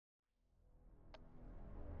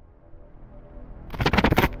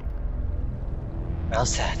Well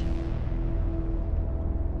said.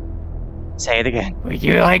 Say it again. Would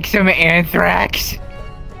you like some anthrax?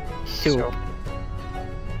 Soup.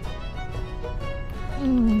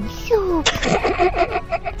 Soup.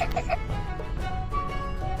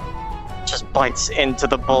 Just bites into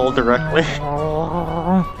the bowl directly.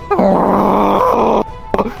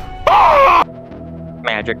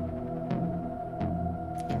 Magic.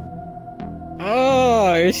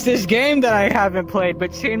 Oh, it's this game that I haven't played,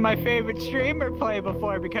 but seen my favorite streamer play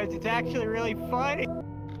before because it's actually really funny.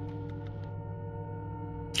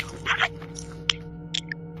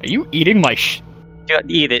 Are you eating my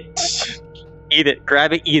Eat it. Eat it.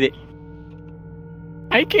 Grab it, eat it.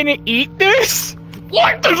 I can eat this?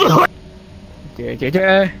 What the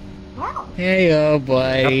Hey, oh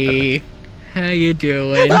buddy. How you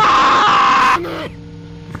doing?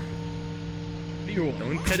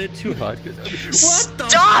 Don't pet it too hard.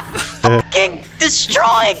 Stop fucking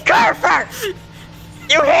destroying Carver!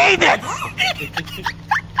 You hate it!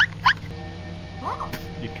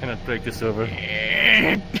 You cannot break this over.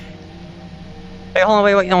 Hey, hold on,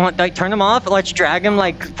 wait, you know what? Like, turn him off. Let's drag him,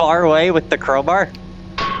 like, far away with the crowbar.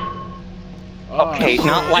 Okay,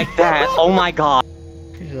 not like that. Oh my god.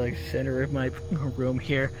 He's like center of my room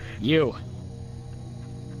here. You.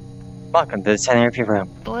 Welcome to the center of your room.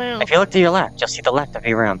 Blue. If you look to your left, you'll see the left of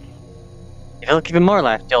your room. If you look even more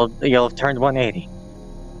left, you'll have turned 180.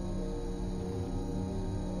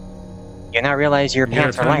 You now realize your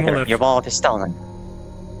pants are lighter. Your wallet is stolen.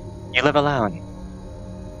 You live alone.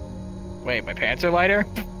 Wait, my pants are lighter?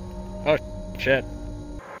 Oh, shit.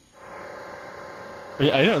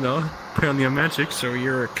 I don't know. Apparently I'm magic, so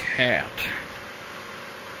you're a cat.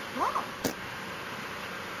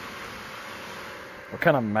 What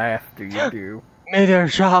kind of math do you do? Meteor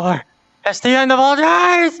shower. That's the end of all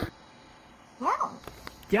days!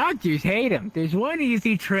 Doctors hate them. There's one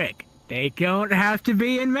easy trick. They don't have to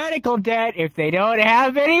be in medical debt if they don't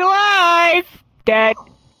have any life debt.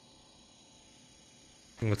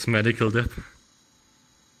 What's medical debt?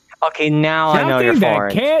 Okay, now I know you're Something that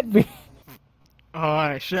foreign. can't be.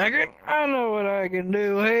 Oh, a second. I know what I can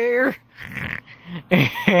do here.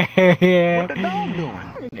 What the dog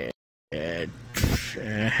doing?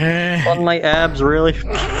 On my abs, really?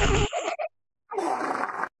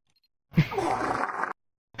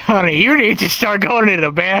 Honey, you need to start going to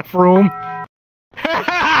the bathroom.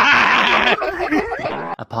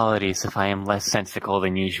 Apologies if I am less sensical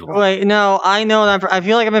than usual. Wait, no, I know that I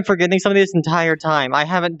feel like I've been forgetting some of this entire time. I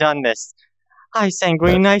haven't done this. Hi,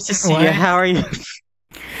 Sanguine. Nice to see you. How are you?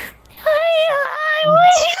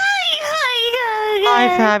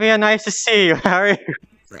 Hi, Fabia. Nice to see you. How are you?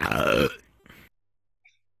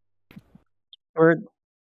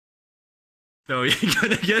 No, you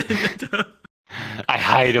gotta get in the I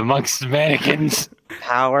hide amongst the mannequins.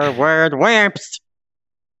 Power word wimps.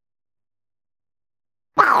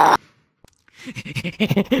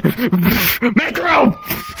 Macro!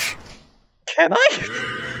 Can I?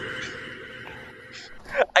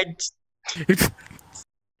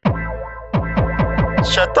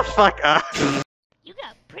 Shut the fuck up. You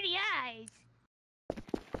got pretty eyes.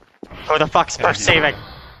 Who the fuck's perceiving?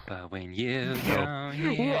 But when you don't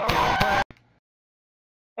hear...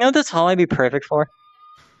 You know what this hall I'd be perfect for?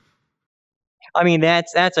 I mean,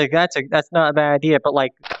 that's not a bad idea, but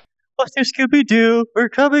like, let's do Scooby-Doo, we're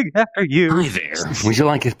coming after you. Hi there. Would you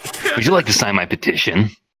like to sign my petition?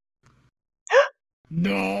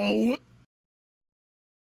 No.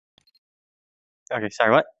 Okay,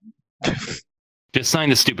 sorry, what? Just sign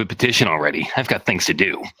the stupid petition already. I've got things to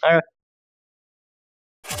do.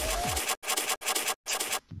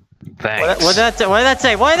 Thanks. What did that say? What did that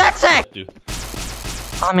say? What did that say? Dude.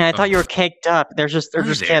 Oh man, I thought you were caked up. They're just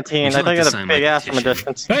canteen. I thought you had a big ass from a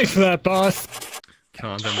distance. Thanks for that, boss.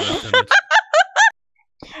 Come on, damn it.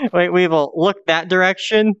 Wait, Weevil, look that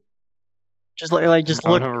direction. Just look, angle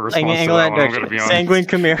that direction. Sanguine,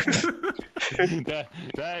 come here.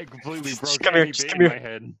 that completely broke come here, any just bait come in here. my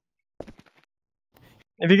head.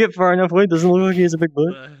 If you get far enough away, it doesn't look like he has a big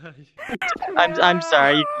butt. I'm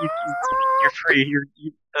sorry. You're free.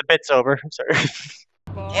 The bit's over. I'm sorry.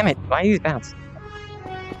 Damn it! Why do you bounce?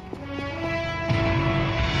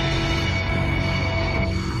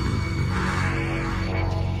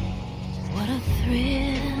 What a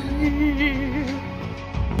thrill.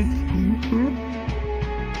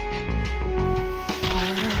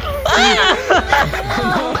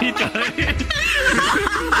 Oh, he died.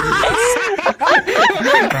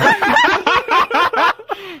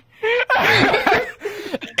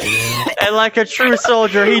 And like a true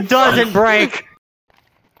soldier, he doesn't break.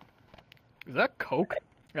 Is that Coke?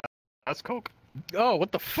 Yeah, that's Coke. Oh,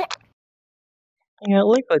 what the fuck? Yeah,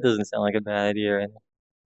 liquid doesn't sound like a bad idea. Right?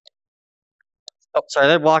 Oh, sorry,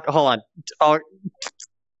 that walk. Hold on. Oh,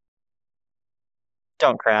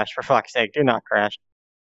 don't crash, for fuck's sake. Do not crash.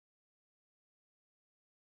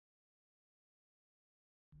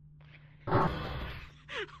 Oh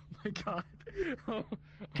my god. Oh,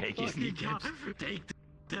 Take his kneecaps. Take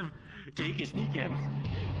them. Take his kneecaps.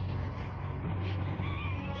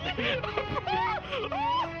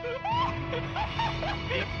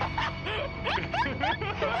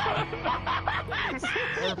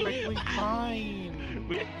 perfectly fine.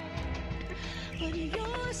 But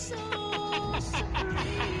you're so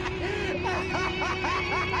supreme.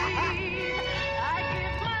 I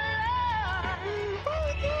give my life,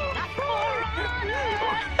 not for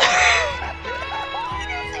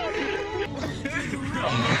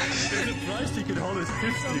I'm surprised he could hold his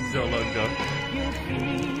fist so long ago.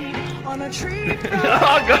 on a tree.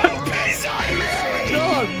 Oh god!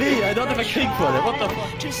 Not me! I don't have a king for it. What the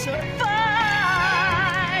fuck? To survive.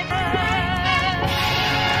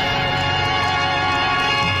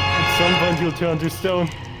 At some point you'll turn to stone.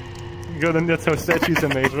 Because that's how statues are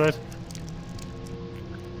made, right?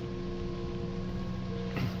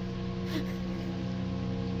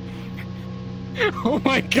 Oh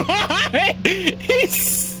my god!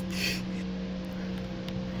 He's...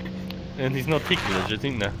 And he's not ticklish, I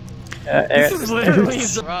think now. This is literally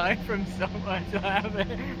dry from so much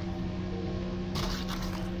laughing.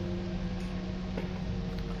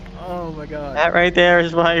 Oh my god. That right there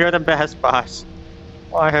is why you're the best boss.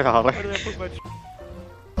 Why, Oliver? Where did I put my...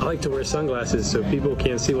 I like to wear sunglasses so people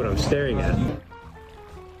can't see what I'm staring at.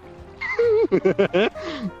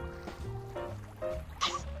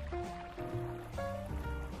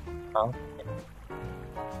 Oh.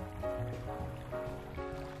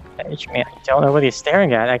 I don't know what he's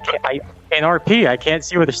staring at. I can't. In RP, I can't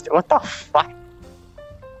see what he's. What the fuck?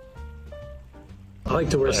 I like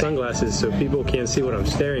to wear sunglasses so people can't see what I'm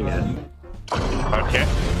staring at. Okay.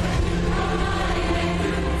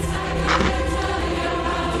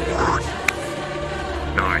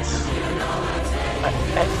 Nice. What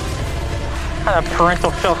kind of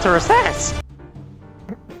parental filter is this?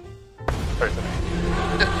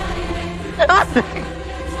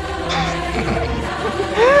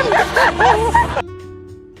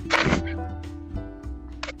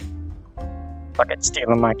 Fucking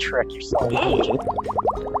stealing my trick, you son of a bitch.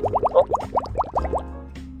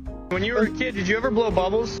 When you were a kid, did you ever blow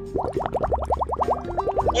bubbles?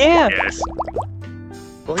 Yeah! Yes.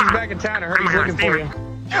 Well, he's back in town. I heard he's looking for you.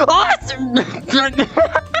 Awesome!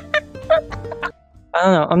 I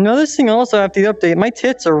don't know. I'm noticing also after the update, my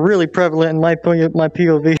tits are really prevalent in my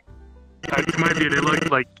POV. It might be, they look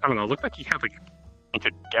like, I don't know, look like you have like a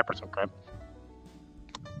gap or some crap.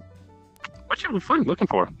 What you fun looking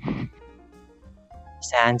for?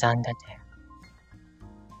 Sands under there.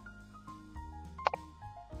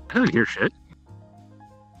 I don't hear shit.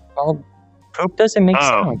 Well, poop doesn't make Oh.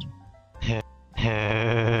 sound.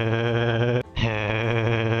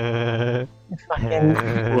 Fucking.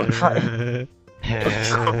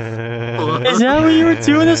 Is that what you were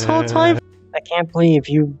doing this whole time? I can't believe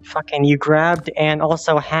you grabbed and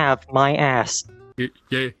also have my ass.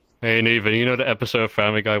 Yeah. Hey, Neva, you know the episode of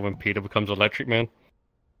Family Guy when Peter becomes Electric Man?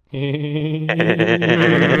 Oh, the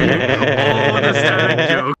static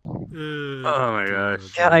joke. Oh my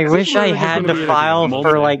gosh. God, I wish I had the file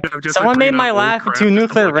for like. Someone made my laugh into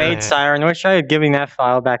nuclear raid siren. I wish I had given that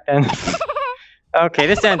file back then. Okay,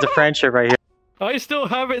 this ends a friendship right here. I still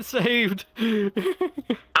have it saved! For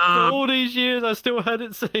all these years, I still had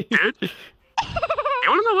it saved. Dude, you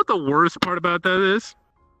wanna know what the worst part about that is?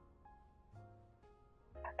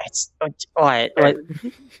 It's what?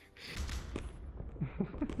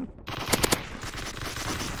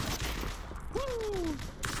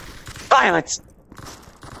 Violence! Violence.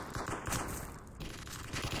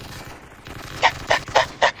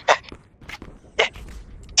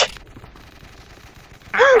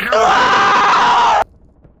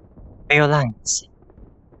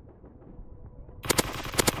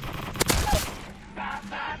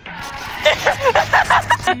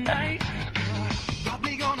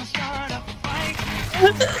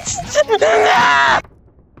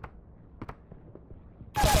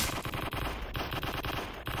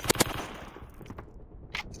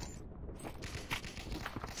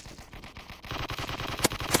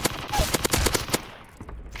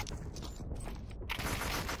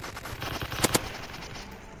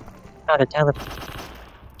 Not a telephone.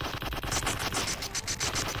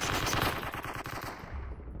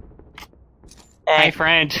 Hi,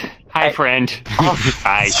 friend. Hi, friend. Oh,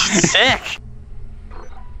 Hi. sick!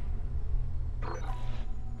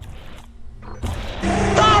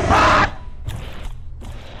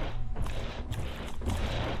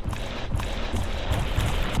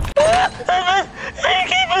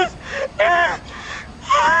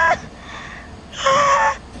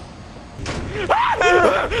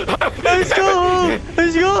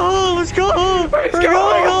 Let's go home! Let's go home! We're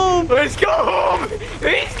going home! Let's go home!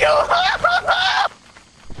 Let's go home!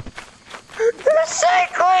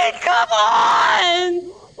 Sanguine, come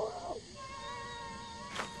on!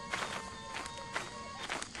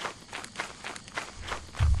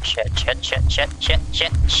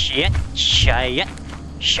 Shit.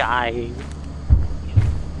 Shy.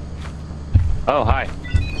 Oh, hi.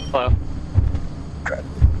 Hello.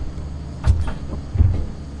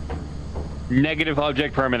 Negative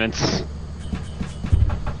object permanence.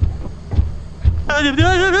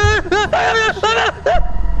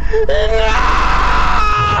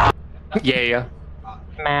 Yeah.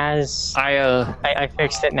 Maz, I I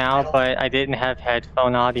fixed it now, but I didn't have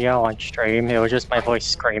headphone audio on stream. It was just my voice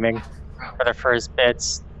screaming for the first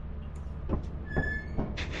bits.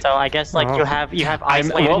 So I guess like you have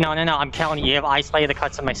isolated. No, I'm telling you, you have isolated the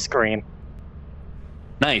cuts of my screen.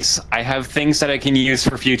 Nice. I have things that I can use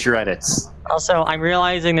for future edits. Also, I'm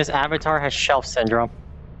realizing this avatar has shelf syndrome.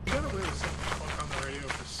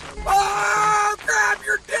 Oh, grab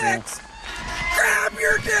your dicks! Grab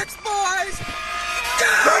your dicks, boys!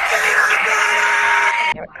 Go get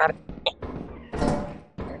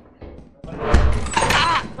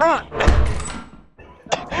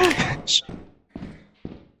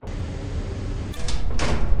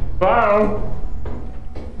Wow.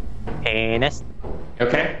 Penis.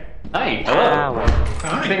 Okay. Hi. Hello.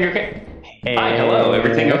 Everything okay? Hi. Hello.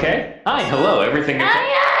 Everything okay? Hi. Hello. Everything okay?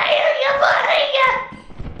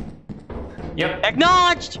 Yep.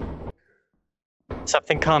 Acknowledged!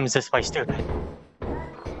 Something comes this way, stupid.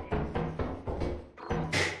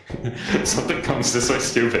 Something comes this way,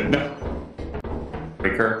 stupid. No.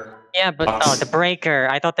 Breaker. Yeah, but Box. oh, the breaker.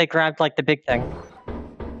 I thought they grabbed like the big thing.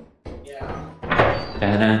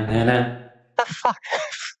 Da-na-na-na. The fuck?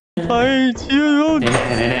 I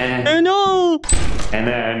no! No!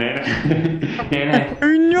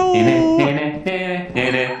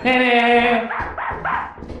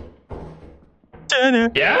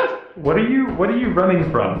 Yeah? What are you running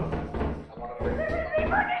from?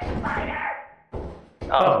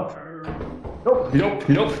 Oh. Nope. Nope,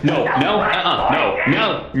 nope, no, no,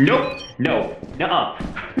 no, nope, nuh-uh.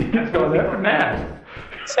 He's going after Matt.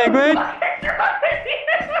 Sanguine?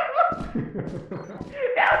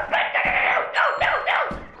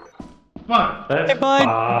 Come on. That's Hey, bud.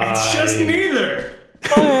 fine. It's just neither.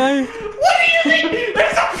 Bye. What do you mean?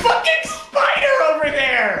 There's a fucking spider over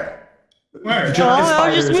there! Where? Giant Oh, that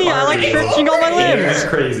was just spiders me. I are like evil. stretching all my Yeah, limbs. it's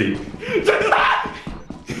crazy.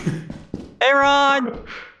 Hey, Ron!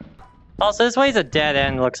 Also, this way's a dead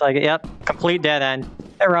end, looks like it. Yep, complete dead end.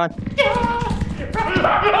 Hey, Ron.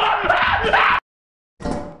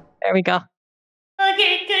 There we go.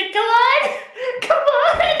 Okay, good. Come on. Come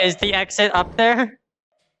on. Is the exit up there?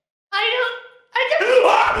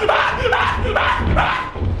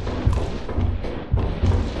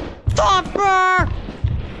 Stopper!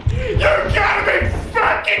 You gotta be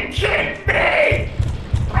fucking kidding me!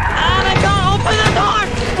 Oh my god, open the door!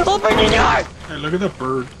 Open the door! Hey, look at the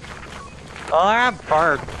bird. Oh, that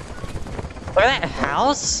bird. Look at that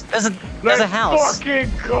house. There's a house. Fucking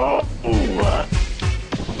go!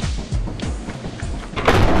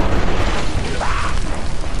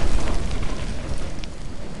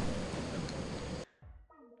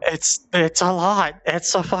 It's a lot.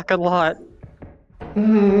 It's a fucking lot.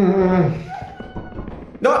 No.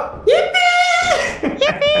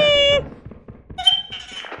 Yippee!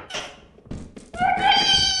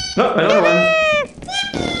 No, another one.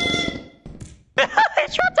 I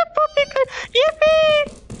dropped a puppy. Yippee!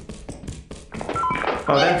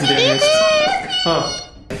 Oh, that's damaged. Huh.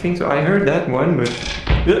 I think so. I heard that one, but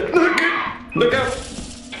look out!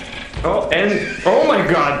 Oh, and oh my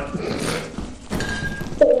god!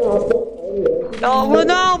 No,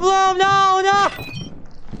 no, Bloom, no, no!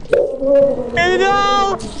 Hey,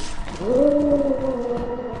 no!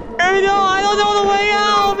 Hey, no, I don't know the way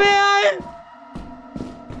out, man!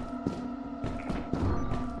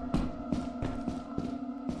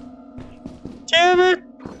 Damn it!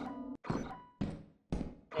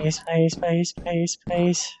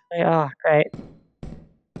 Space. Oh, great.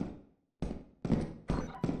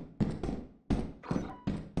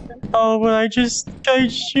 Oh, but I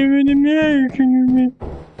shooting the American.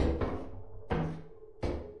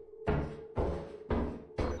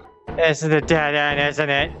 This is the dead end, isn't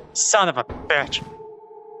it? Son of a bitch.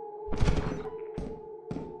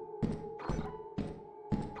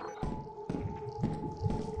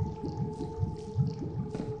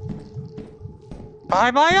 By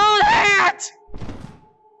my own hand!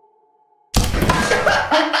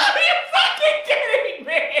 Are you fucking kidding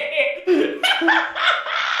me?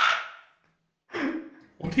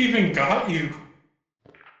 What even got you?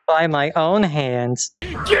 by my own hands.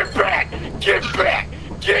 Get back! Get back!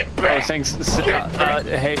 Get back! Oh,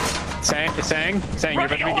 hey, Sang, you're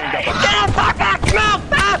about to be ganged up on. Get the fuck back! Come out!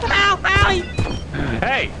 Ow! Ow!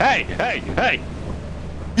 Hey!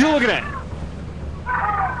 You looking at?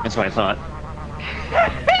 That's what I thought.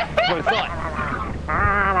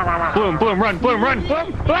 Bloom, run!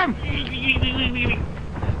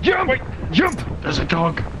 Jump! There's a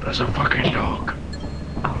dog. There's a fucking dog.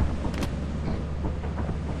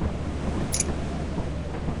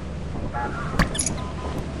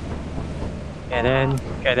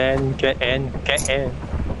 Get in.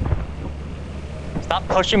 Stop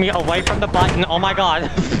pushing me away from the button. Oh my god.